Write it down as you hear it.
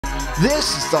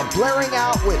This is the Blairing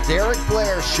Out with Eric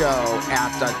Blair show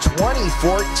at the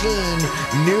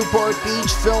 2014 Newport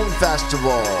Beach Film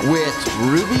Festival with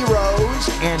Ruby Rose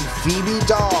and Phoebe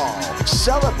Dahl,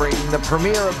 celebrating the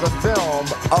premiere of the film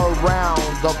Around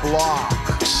the Block,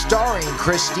 starring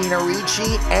Christina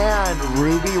Ricci and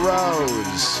Ruby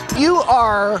Rose. You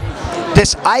are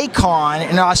this icon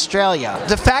in Australia.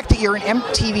 The fact that you're an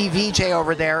MTV VJ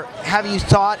over there, have you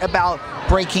thought about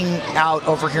breaking out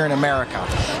over here in America?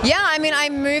 Yeah, I mean, I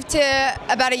moved here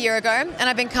about a year ago, and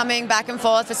I've been coming back and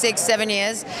forth for 6-7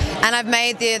 years, and I've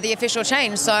made the official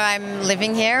change. So I'm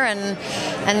living here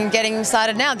and getting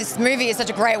started now. This movie is such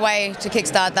a great way to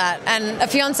kickstart that, and a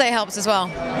fiance helps as well.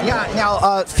 Yeah.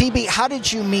 Now, Phoebe, how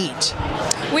did you meet?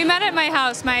 We met at my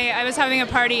house. I was having a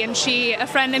party, and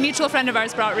a mutual friend of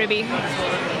ours brought Ruby.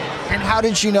 And how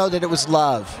did you know that it was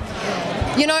love?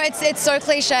 You know, it's so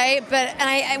cliche, but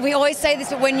we always say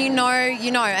this, but when you know,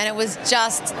 you know. And it was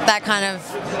just that kind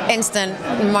of instant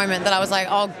moment that I was like,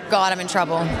 oh God, I'm in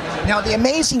trouble. Now, the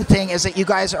amazing thing is that you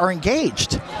guys are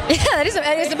engaged. Yeah, that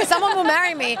is. Someone will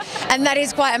marry me, and that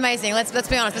is quite amazing. Let's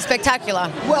be honest, it's spectacular.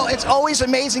 Well, it's always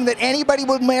amazing that anybody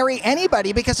would marry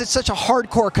anybody because it's such a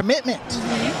hardcore commitment.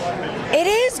 Mm-hmm. It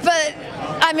is, but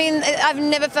I mean, I've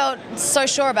never felt so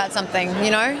sure about something, you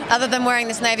know, other than wearing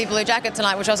this navy blue jacket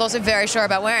tonight, which I was also very sure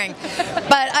about wearing.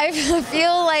 But I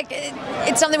feel like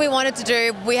it's something we wanted to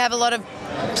do. We have a lot of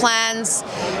plans,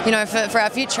 you know, for our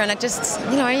future, and it just,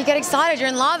 you know, you get excited, you're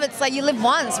in love. It's like you live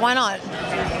once, why not?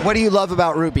 What do you love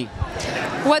about Ruby?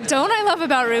 What don't I love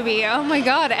about Ruby? Oh my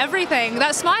God, everything.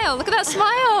 That smile, look at that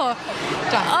smile.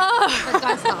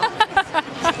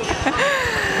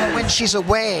 Well, when she's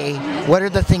away, what are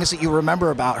the things that you remember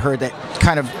about her that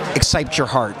kind of excite your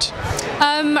heart?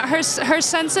 Her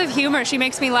sense of humor. She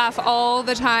makes me laugh all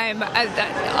the time.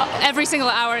 Every single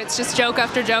hour, it's just joke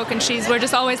after joke, and we're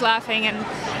just always laughing. And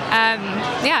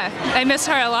yeah, I miss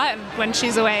her a lot when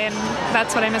she's away, and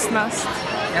that's what I miss the most.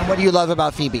 And what do you love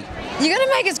about Phoebe? You're going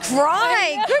to make us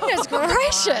cry. Goodness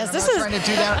gracious. This is trying to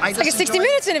do that. It's like a 60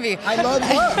 Minutes interview. I love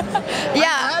her.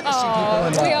 Yeah.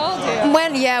 We all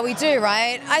do. Yeah, we do,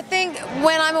 right? I think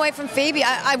when I'm away from Phoebe,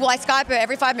 I Skype her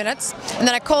every 5 minutes, and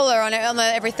then I call her on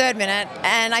every third minute,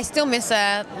 and I still miss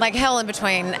her like hell in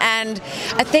between. And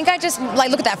I think I just, like,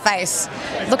 look at that face.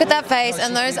 Look at that face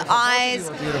and those eyes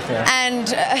and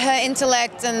her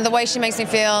intellect and the way she makes me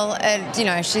feel. You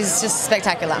know, she's just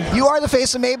spectacular. You are the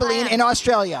face of Maybelline in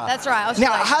Australia. That's right.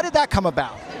 Now, how did that come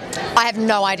about? I have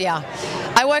no idea.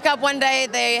 I woke up one day,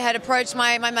 they had approached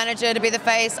my manager to be the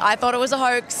face. I thought it was a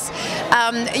hoax,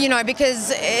 you know, because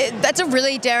that's a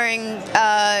really daring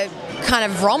kind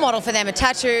of role model for them, a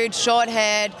tattooed,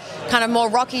 short-haired, kind of more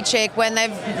rocky chick when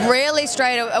they've rarely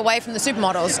strayed away from the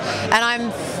supermodels. And I'm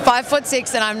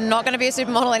 5'6", and I'm not going to be a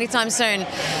supermodel anytime soon.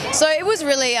 So it was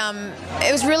really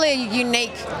a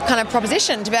unique kind of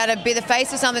proposition to be able to be the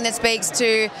face of something that speaks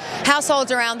to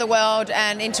households around the world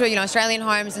and into, you know, Australian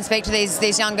homes, and speak to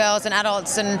these young girls and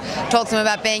adults and talk to them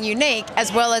about being unique,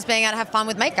 as well as being able to have fun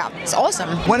with makeup. It's awesome.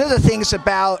 One of the things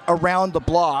about Around the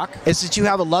Block is that you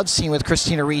have a love scene with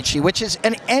Christina Ricci, which is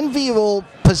an enviable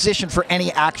position for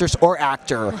any actress or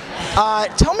actor.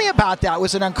 Tell me about that.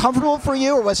 Was it uncomfortable for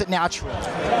you, or was it natural?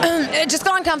 It just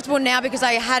got uncomfortable now because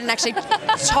I hadn't actually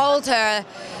told her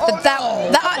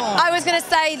I was going to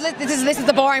say, this is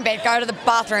the boring bit, go to the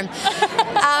bathroom.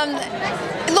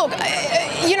 Look,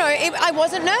 you know, I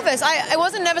wasn't nervous. I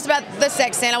wasn't nervous about the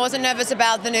sex scene. I wasn't nervous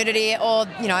about the nudity, or,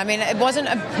 you know, I mean, it wasn't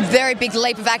a very big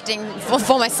leap of acting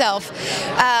for myself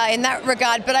in that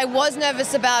regard, but I was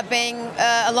nervous about being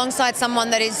alongside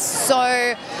someone that is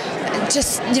so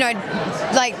just, you know,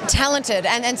 like talented,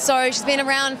 and so she's been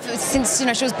around since, you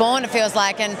know, she was born, it feels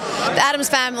like, and the Addams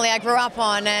Family I grew up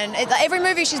on, and every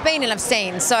movie she's been in I've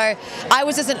seen, so I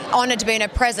was just honoured to be in her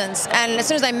presence. And as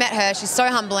soon as I met her, she's so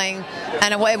humbling,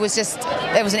 and it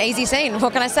was an easy scene,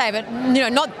 what can I say, but, you know,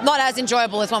 not as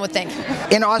enjoyable as one would think.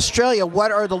 In Australia,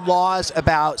 what are the laws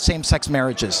about same-sex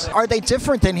marriages? Are they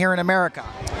different than here in America?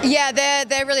 Yeah,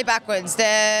 they're really backwards.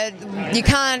 You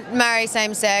can't marry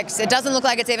same-sex. It doesn't look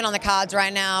like it's even on the cards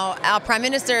right now. Our Prime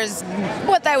Minister is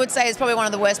what they would say is probably one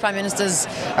of the worst Prime Ministers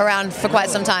around for quite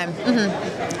some time.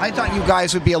 Mm-hmm. I thought you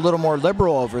guys would be a little more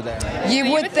liberal over there.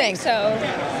 You would think so.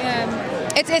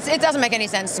 Yeah. It doesn't make any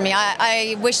sense to me.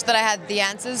 I wish that I had the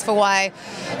answers for why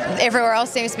everywhere else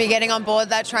seems to be getting on board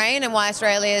that train, and why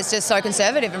Australia is just so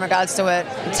conservative in regards to it.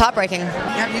 It's heartbreaking.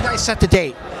 Have you guys set the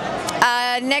date?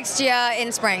 Next year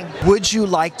in spring. Would you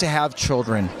like to have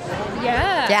children?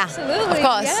 Yeah, absolutely. Of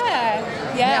course. Yeah.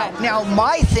 Yeah. Now,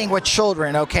 my thing with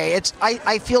children, okay,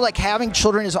 I feel like having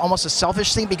children is almost a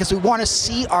selfish thing because we want to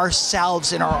see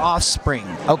ourselves in our offspring,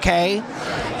 okay?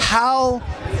 How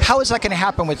is that going to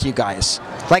happen with you guys?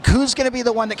 Like, who's going to be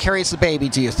the one that carries the baby,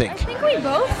 do you think? I think we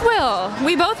both will.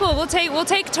 We both will. We'll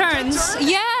take turns.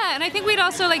 Yeah, and I think we'd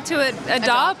also like to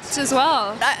adopt as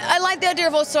well. I like the idea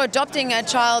of also adopting a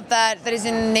child that is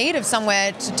in need of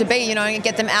somewhere to be, you know, and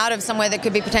get them out of somewhere that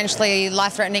could be potentially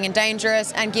life-threatening and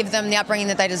dangerous, and give them the upbringing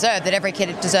that they deserve, that every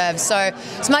kid deserves. So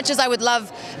as much as I would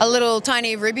love a little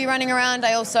tiny Ruby running around,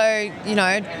 I also, you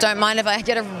know, don't mind if I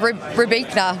get a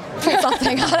Rubika or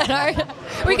something. I don't know.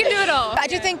 We can do it all. I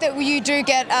do think that you do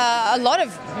get a lot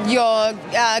of your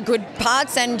good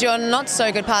parts and your not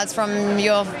so good parts from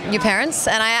your parents,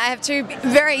 and I have two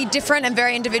very different and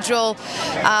very individual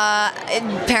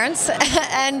parents,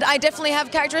 and I definitely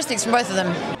have characteristics from both of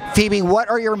them. Phoebe, what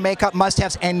are your makeup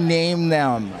must-haves and name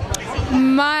them?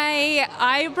 My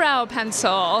eyebrow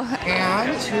pencil.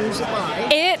 And who's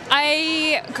it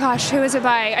by? Gosh, who is it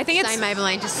by? I think it's... Say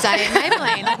Maybelline, just say it.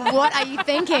 Maybelline. What are you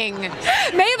thinking?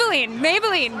 Maybelline.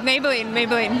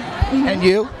 And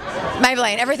you?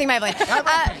 Maybelline, everything Maybelline.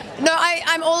 No,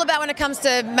 I'm all about when it comes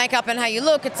to makeup and how you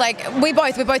look. It's like we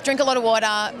both drink a lot of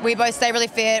water. We both stay really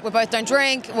fit. We both don't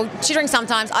drink. Well, she drinks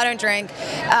sometimes. I don't drink.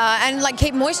 And like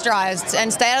keep moisturized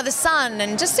and stay out of the sun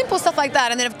and just simple stuff like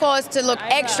that. And then of course to look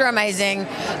extra amazing,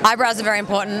 eyebrows are very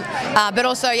important. But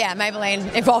also, yeah,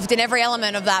 Maybelline involved in every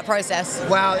element of that process.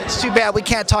 Wow, it's too bad we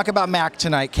can't talk about Mac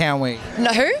tonight, can we?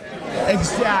 No, who?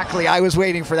 Exactly. I was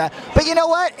waiting for that. But you know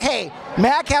what? Hey,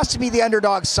 Mac has to be the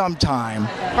underdog sometime.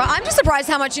 Well, I'm just surprised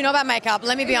how much you know about makeup,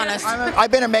 let me be honest.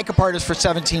 I've been a makeup artist for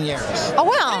 17 years. Oh,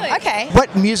 wow. Really? Okay.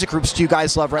 What music groups do you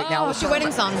guys love right now? What's your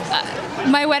wedding song?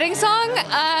 My wedding song?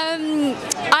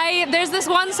 There's this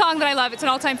one song that I love. It's an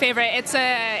all-time favorite. It's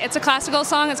a classical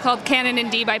song. It's called Canon in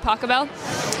D by Pachelbel.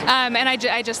 And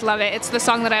I just love it. It's the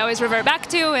song that I always revert back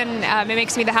to, and it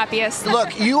makes me the happiest.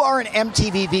 Look, you are an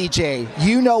MTV VJ.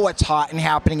 You know what's hot and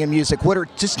happening in music.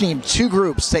 Just name two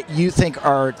groups that you think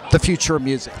are the future of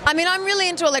music. I mean, I'm really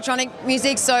into electronic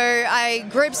music, so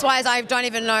groups-wise, I don't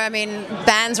even know. I mean,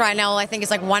 bands right now, I think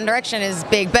it's like One Direction is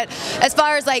big. But as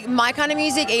far as like my kind of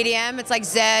music, EDM, it's like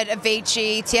Zed,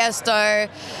 Avicii, Tiesto,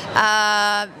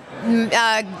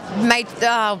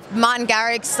 Martin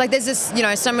Garrix. Like there's just, you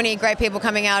know, so many great people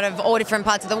coming out of all different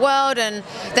parts of the world, and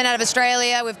then out of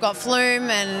Australia we've got Flume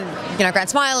and, you know,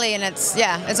 Grant Smiley, and it's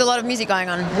a lot of music going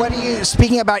on.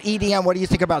 Speaking about EDM, what do you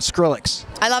think about Skrillex?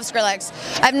 I love Skrillex.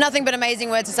 I have nothing but amazing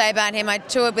words to say about him. I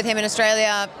toured with him in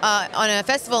Australia on a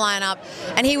festival lineup,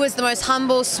 and he was the most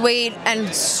humble, sweet, and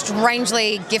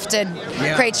strangely gifted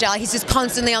creature. He's just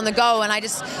constantly on the go, and I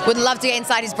just would love to get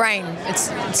inside his brain. It's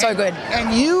so good.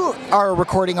 And you are a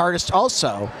recording artist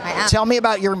also. I am. Tell me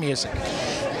about your music.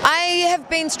 I have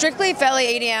been strictly fairly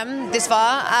EDM this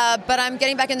far, but I'm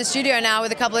getting back in the studio now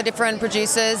with a couple of different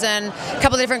producers and a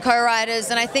couple of different co-writers,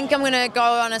 and I think I'm going to go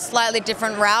on a slightly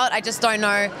different route. I just don't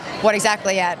know what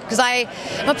exactly yet, because I'm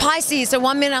a Pisces, so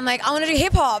one minute I'm like, I want to do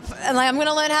hip-hop, and like I'm going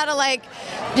to learn how to, like,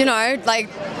 you know, like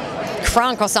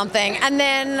crunk or something, and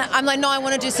then I'm like, no, I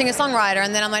want to do singer-songwriter,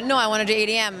 and then I'm like, no, I want to do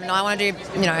EDM, no, I want to do,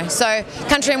 you know, so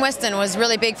country and western was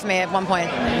really big for me at one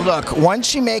point. Look,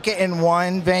 once you make it in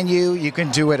one venue, you can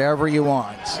do whatever you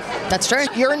want. That's true.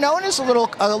 You're known as a little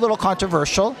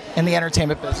controversial in the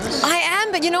entertainment business. I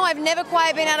am, but you know, I've never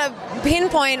quite been able to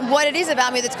pinpoint what it is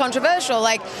about me that's controversial.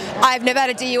 Like, I've never had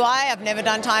a DUI, I've never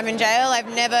done time in jail,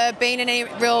 I've never been in any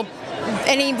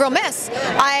real mess.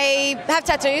 I have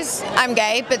tattoos. I'm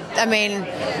gay, but I mean,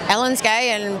 Ellen's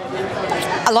gay, and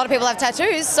a lot of people have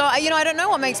tattoos. So, you know, I don't know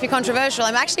what makes me controversial.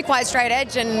 I'm actually quite straight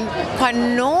edge and quite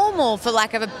normal, for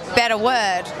lack of a better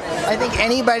word. I think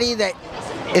anybody that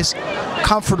is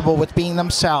comfortable with being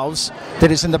themselves,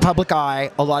 that is in the public eye,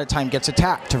 a lot of time gets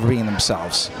attacked for being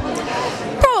themselves.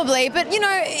 Probably, but you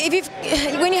know,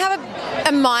 when you have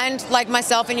a mind like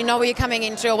myself and you know what you're coming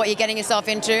into or what you're getting yourself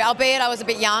into, albeit I was a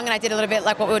bit young and I did a little bit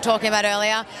like what we were talking about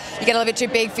earlier, you get a little bit too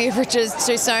big for your britches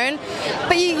too soon,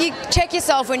 but you check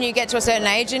yourself when you get to a certain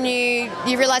age, and you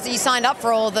realize that you signed up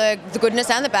for all the goodness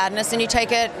and the badness, and you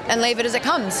take it and leave it as it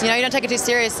comes. You know, you don't take it too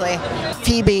seriously.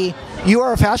 Phoebe, you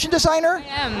are a fashion designer?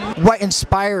 I am. What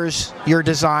inspires your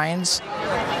designs,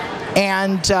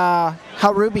 and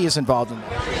how Ruby is involved in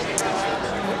that?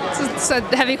 It's a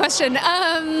heavy question.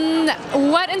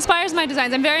 What inspires my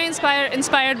designs? I'm very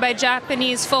inspired by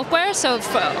Japanese folkwear, so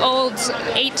old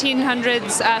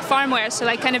 1800s farmwear, so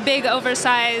like kind of big,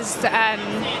 oversized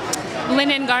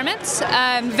linen garments.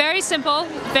 Very simple,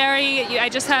 I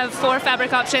just have 4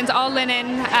 fabric options, all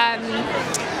linen.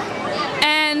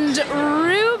 And And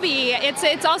Ruby,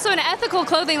 it's also an ethical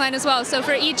clothing line as well. So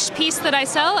for each piece that I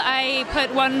sell, I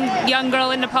put one young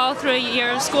girl in Nepal through a year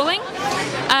of schooling.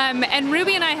 And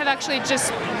Ruby and I have actually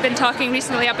just been talking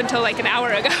recently, up until like an hour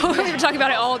ago. We were talking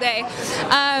about it all day,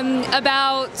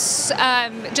 about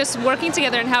just working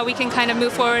together and how we can kind of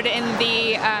move forward in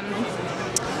the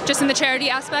just in the charity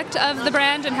aspect of the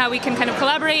brand, and how we can kind of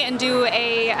collaborate and do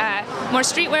a more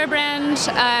streetwear brand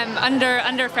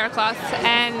under Faircloth.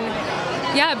 And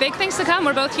yeah, big things to come.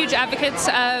 We're both huge advocates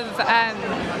of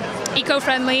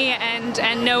eco-friendly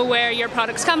and know where your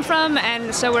products come from,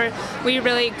 and so we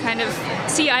really kind of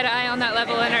see eye to eye on that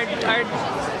level and are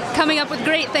coming up with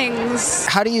great things.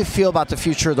 How do you feel about the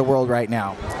future of the world right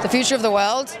now? The future of the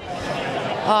world?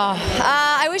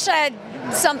 I wish I had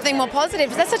something more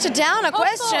positive. That's such a downer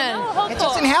question. No, hopeful. It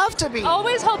doesn't have to be.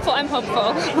 Always hopeful. I'm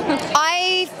hopeful.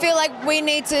 I feel like we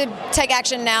need to take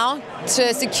action now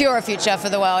to secure a future for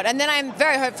the world, and then I'm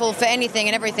very hopeful for anything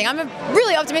and everything. I'm a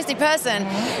really optimistic person,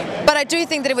 but I do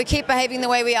think that if we keep behaving the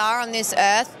way we are on this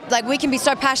earth, like, we can be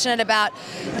so passionate about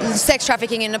sex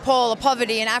trafficking in Nepal, or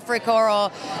poverty in Africa,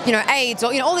 or AIDS,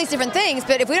 or all these different things,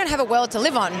 but if we don't have a world to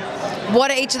live on, what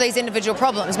do each of these individual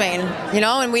problems mean?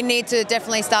 And we need to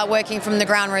definitely start working from the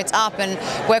ground roots up and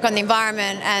work on the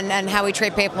environment and how we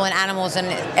treat people and animals and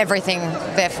everything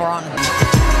therefore on.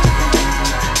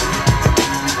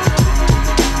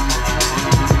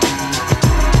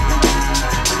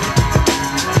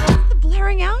 The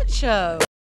Blairing Out Show.